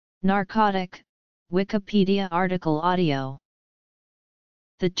Narcotic, Wikipedia article audio.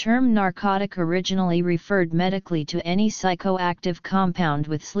 The term narcotic originally referred medically to any psychoactive compound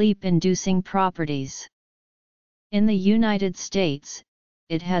with sleep-inducing properties. In the United States,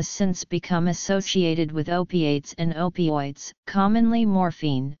 it has since become associated with opiates and opioids, commonly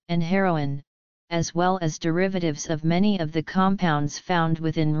morphine and heroin, as well as derivatives of many of the compounds found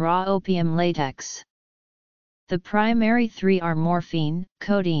within raw opium latex. The primary three are morphine,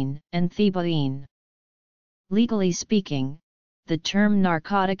 codeine, and thebaine. Legally speaking, the term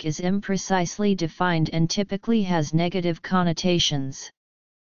narcotic is imprecisely defined and typically has negative connotations.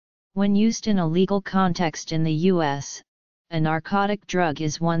 When used in a legal context in the U.S., a narcotic drug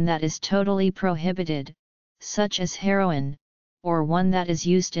is one that is totally prohibited, such as heroin, or one that is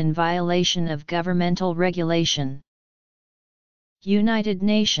used in violation of governmental regulation. United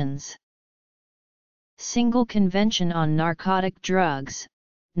Nations Single Convention on Narcotic Drugs,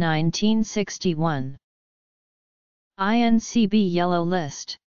 1961. INCB Yellow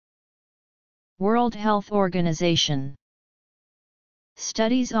List. World Health Organization.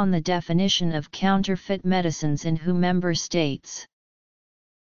 Studies on the definition of counterfeit medicines in WHO member states.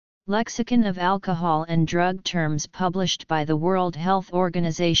 Lexicon of alcohol and drug terms published by the World Health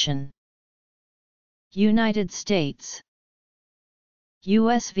Organization. United States.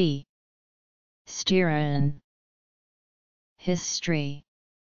 USV. Stearin. History.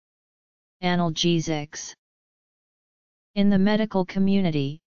 Analgesics. In the medical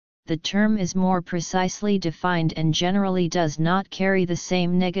community, the term is more precisely defined and generally does not carry the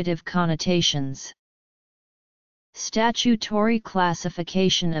same negative connotations. Statutory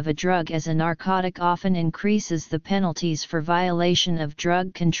classification of a drug as a narcotic often increases the penalties for violation of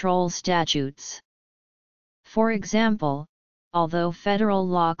drug control statutes. For example, although federal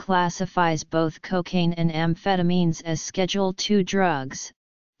law classifies both cocaine and amphetamines as Schedule II drugs,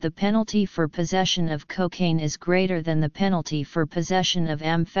 the penalty for possession of cocaine is greater than the penalty for possession of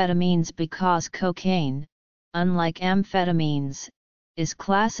amphetamines because cocaine, unlike amphetamines, is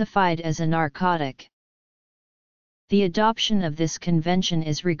classified as a narcotic. The adoption of this convention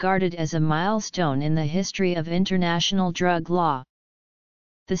is regarded as a milestone in the history of international drug law.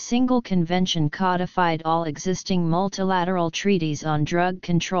 The single convention codified all existing multilateral treaties on drug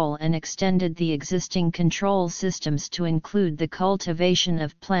control and extended the existing control systems to include the cultivation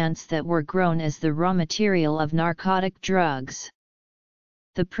of plants that were grown as the raw material of narcotic drugs.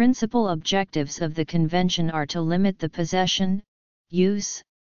 The principal objectives of the convention are to limit the possession, use,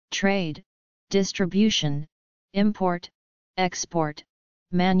 trade, distribution, import, export,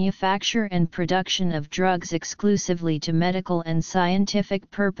 manufacture and production of drugs exclusively to medical and scientific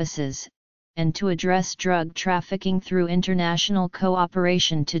purposes, and to address drug trafficking through international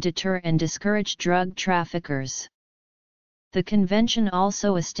cooperation to deter and discourage drug traffickers. The convention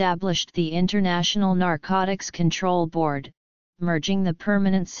also established the International Narcotics Control Board, merging the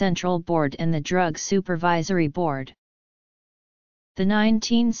Permanent Central Board and the Drug Supervisory Board. The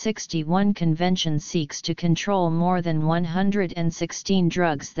 1961 convention seeks to control more than 116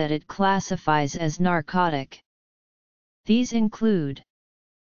 drugs that it classifies as narcotic. These include: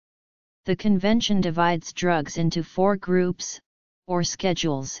 the convention divides drugs into 4 groups, or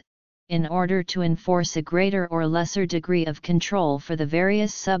schedules, in order to enforce a greater or lesser degree of control for the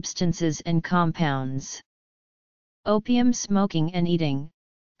various substances and compounds. Opium smoking and eating,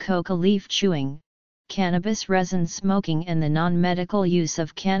 coca leaf chewing, cannabis resin smoking and the non-medical use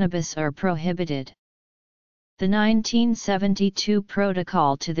of cannabis are prohibited. The 1972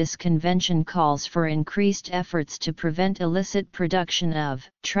 protocol to this convention calls for increased efforts to prevent illicit production of,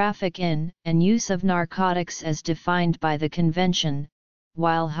 traffic in, and use of narcotics as defined by the convention,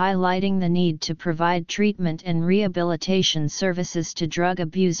 while highlighting the need to provide treatment and rehabilitation services to drug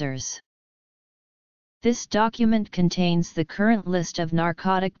abusers. This document contains the current list of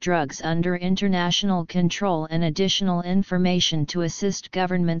narcotic drugs under international control and additional information to assist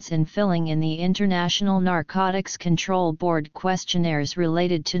governments in filling in the International Narcotics Control Board questionnaires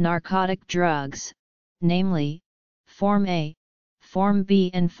related to narcotic drugs, namely, Form A, Form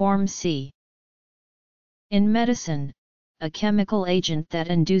B and Form C. In medicine, a chemical agent that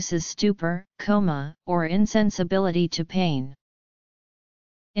induces stupor, coma, or insensibility to pain.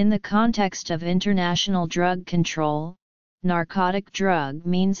 In the context of international drug control, narcotic drug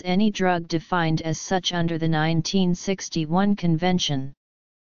means any drug defined as such under the 1961 Convention.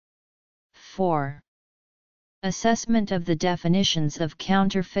 4. Assessment of the definitions of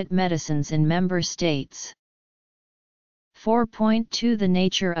counterfeit medicines in member states. 4.2 The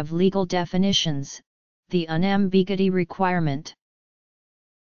nature of legal definitions, the unambiguity requirement.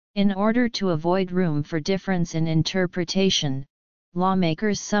 In order to avoid room for difference in interpretation,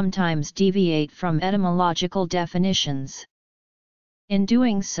 lawmakers sometimes deviate from etymological definitions. In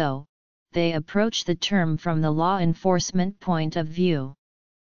doing so, they approach the term from the law enforcement point of view.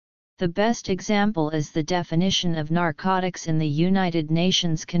 The best example is the definition of narcotics in the United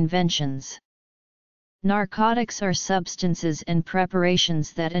Nations Conventions. Narcotics are substances and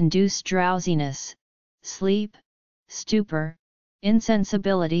preparations that induce drowsiness, sleep, stupor,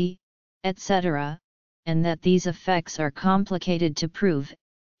 insensibility, etc., and that these effects are complicated to prove,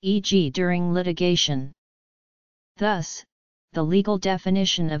 e.g. during litigation. Thus, the legal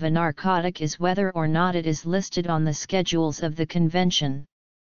definition of a narcotic is whether or not it is listed on the schedules of the convention.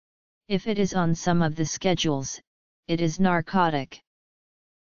 If it is on some of the schedules, it is narcotic.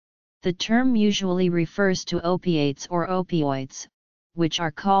 The term usually refers to opiates or opioids, which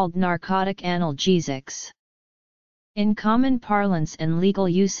are called narcotic analgesics. In common parlance and legal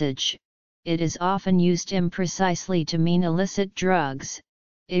usage, it is often used imprecisely to mean illicit drugs,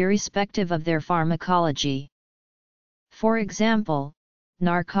 irrespective of their pharmacology. For example,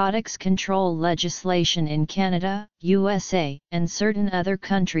 narcotics control legislation in Canada, USA, and certain other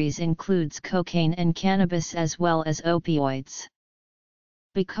countries includes cocaine and cannabis as well as opioids.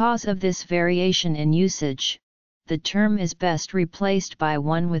 Because of this variation in usage, the term is best replaced by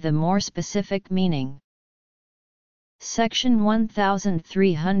one with a more specific meaning. Section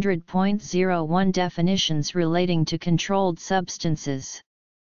 1300.01 Definitions relating to controlled substances.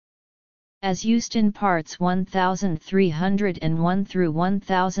 As used in parts 1301 through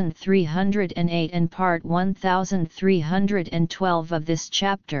 1308 and part 1312 of this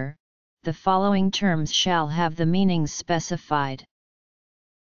chapter, the following terms shall have the meanings specified.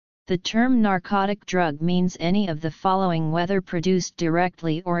 The term narcotic drug means any of the following whether produced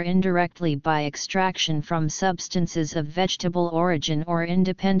directly or indirectly by extraction from substances of vegetable origin or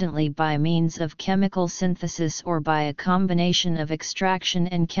independently by means of chemical synthesis or by a combination of extraction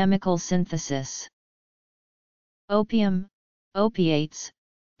and chemical synthesis. Opium, opiates,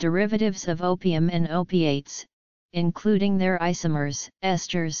 derivatives of opium and opiates, including their isomers,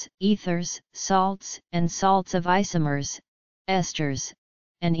 esters, ethers, salts, and salts of isomers, esters,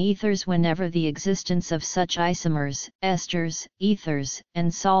 and ethers whenever the existence of such isomers, esters, ethers,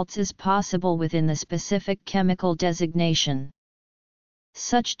 and salts is possible within the specific chemical designation.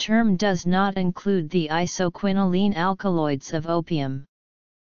 Such term does not include the isoquinoline alkaloids of opium.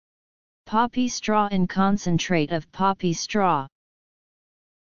 Poppy straw and concentrate of poppy straw.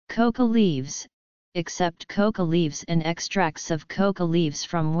 Coca leaves, except coca leaves and extracts of coca leaves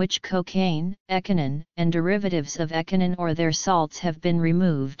from which cocaine, echinine, and derivatives of echinine or their salts have been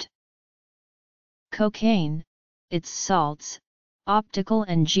removed. Cocaine, its salts, optical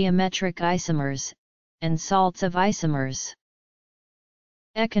and geometric isomers, and salts of isomers.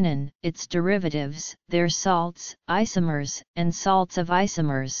 Echinine, its derivatives, their salts, isomers, and salts of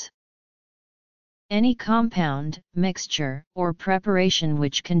isomers. Any compound, mixture, or preparation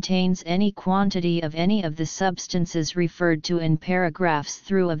which contains any quantity of any of the substances referred to in paragraphs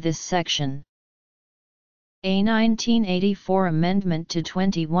through of this section. A 1984 amendment to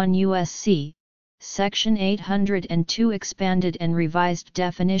 21 U.S.C., Section 802 expanded and revised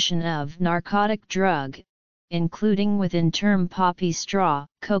definition of narcotic drug, including within term poppy straw,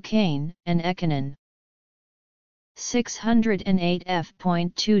 cocaine, and echinine. 608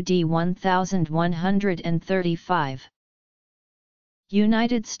 F.2d 1135.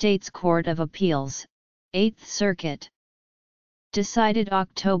 United States Court of Appeals, 8th Circuit. Decided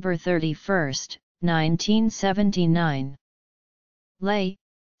October 31, 1979. Lay,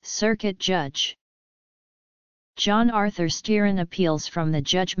 Circuit Judge John Arthur Steeren appeals from the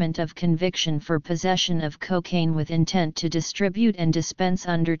judgment of conviction for possession of cocaine with intent to distribute and dispense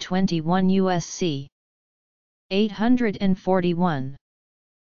under 21 U.S.C. 841.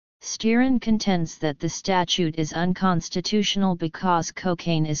 Steeren contends that the statute is unconstitutional because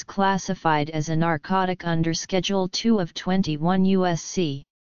cocaine is classified as a narcotic under Schedule 2 of 21 U.S.C.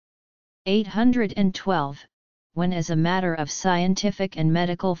 812, when as a matter of scientific and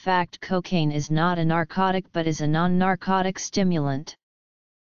medical fact cocaine is not a narcotic but is a non-narcotic stimulant.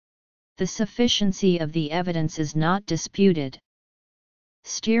 The sufficiency of the evidence is not disputed.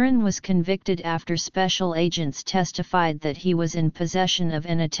 Steeren was convicted after special agents testified that he was in possession of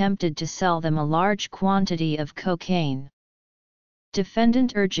and attempted to sell them a large quantity of cocaine.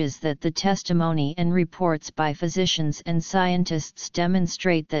 Defendant urges that the testimony and reports by physicians and scientists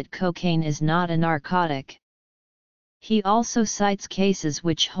demonstrate that cocaine is not a narcotic. He also cites cases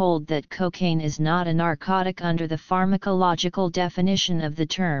which hold that cocaine is not a narcotic under the pharmacological definition of the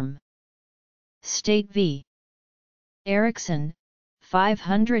term. State v. Erickson,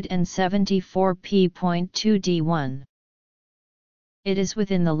 574 p.2d1. It is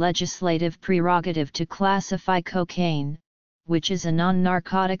within the legislative prerogative to classify cocaine, which is a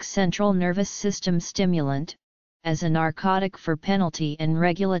non-narcotic central nervous system stimulant, as a narcotic for penalty and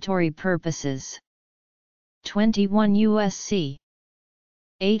regulatory purposes. 21 U.S.C.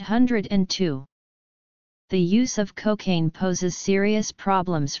 802. The use of cocaine poses serious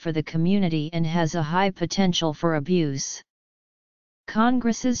problems for the community and has a high potential for abuse.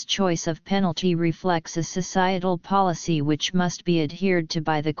 Congress's choice of penalty reflects a societal policy which must be adhered to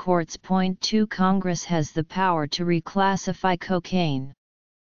by the courts. 2 Congress has the power to reclassify cocaine.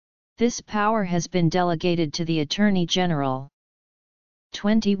 This power has been delegated to the Attorney General.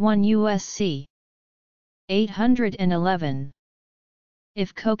 21 U.S.C. 811.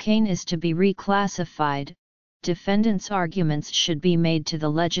 If cocaine is to be reclassified, defendants' arguments should be made to the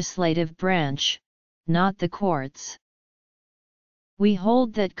legislative branch, not the courts. We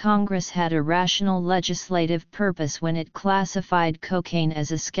hold that Congress had a rational legislative purpose when it classified cocaine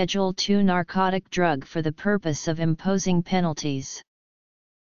as a Schedule II narcotic drug for the purpose of imposing penalties.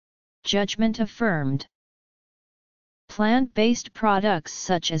 Judgment affirmed. Plant-based products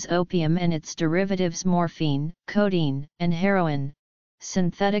such as opium and its derivatives morphine, codeine, and heroin,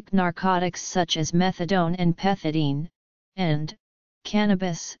 synthetic narcotics such as methadone and pethidine, and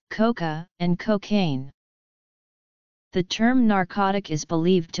cannabis, coca, and cocaine. The term narcotic is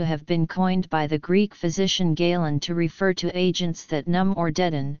believed to have been coined by the Greek physician Galen to refer to agents that numb or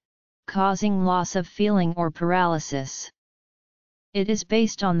deaden, causing loss of feeling or paralysis. It is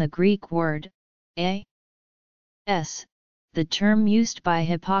based on the Greek word, a-s, the term used by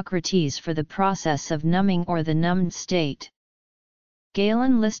Hippocrates for the process of numbing or the numbed state.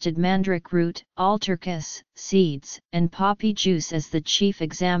 Galen listed mandrake root, altercus, seeds, and poppy juice as the chief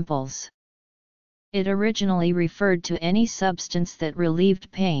examples. It originally referred to any substance that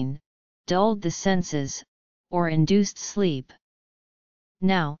relieved pain, dulled the senses, or induced sleep.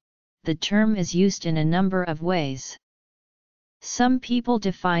 Now, the term is used in a number of ways. Some people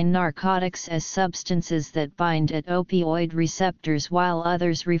define narcotics as substances that bind at opioid receptors, while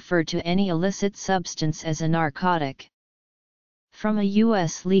others refer to any illicit substance as a narcotic. From a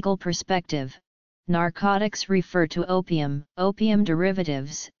U.S. legal perspective, narcotics refer to opium, opium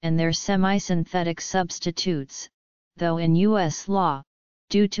derivatives, and their semi-synthetic substitutes, though in U.S. law,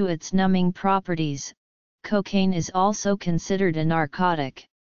 due to its numbing properties, cocaine is also considered a narcotic.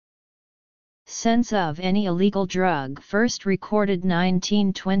 Sense of any illegal drug first recorded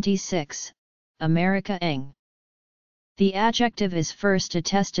 1926, America Eng. The adjective is first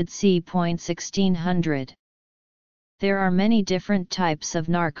attested c. 1600. There are many different types of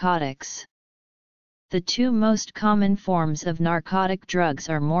narcotics. The two most common forms of narcotic drugs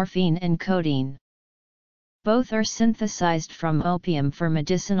are morphine and codeine. Both are synthesized from opium for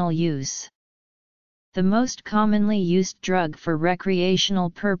medicinal use. The most commonly used drug for recreational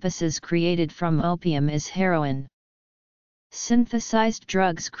purposes created from opium is heroin. Synthesized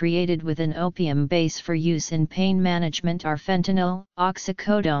drugs created with an opium base for use in pain management are fentanyl,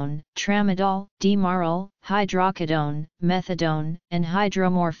 oxycodone, tramadol, demerol, hydrocodone, methadone, and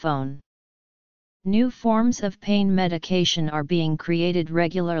hydromorphone. New forms of pain medication are being created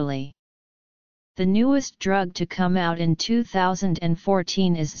regularly. The newest drug to come out in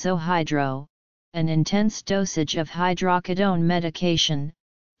 2014 is Zohydro, an intense dosage of hydrocodone medication,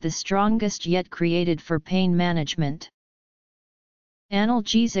 the strongest yet created for pain management.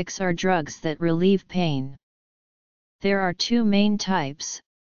 Analgesics are drugs that relieve pain. There are two main types: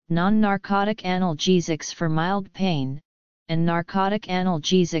 non-narcotic analgesics for mild pain, and narcotic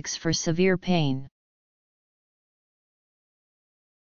analgesics for severe pain.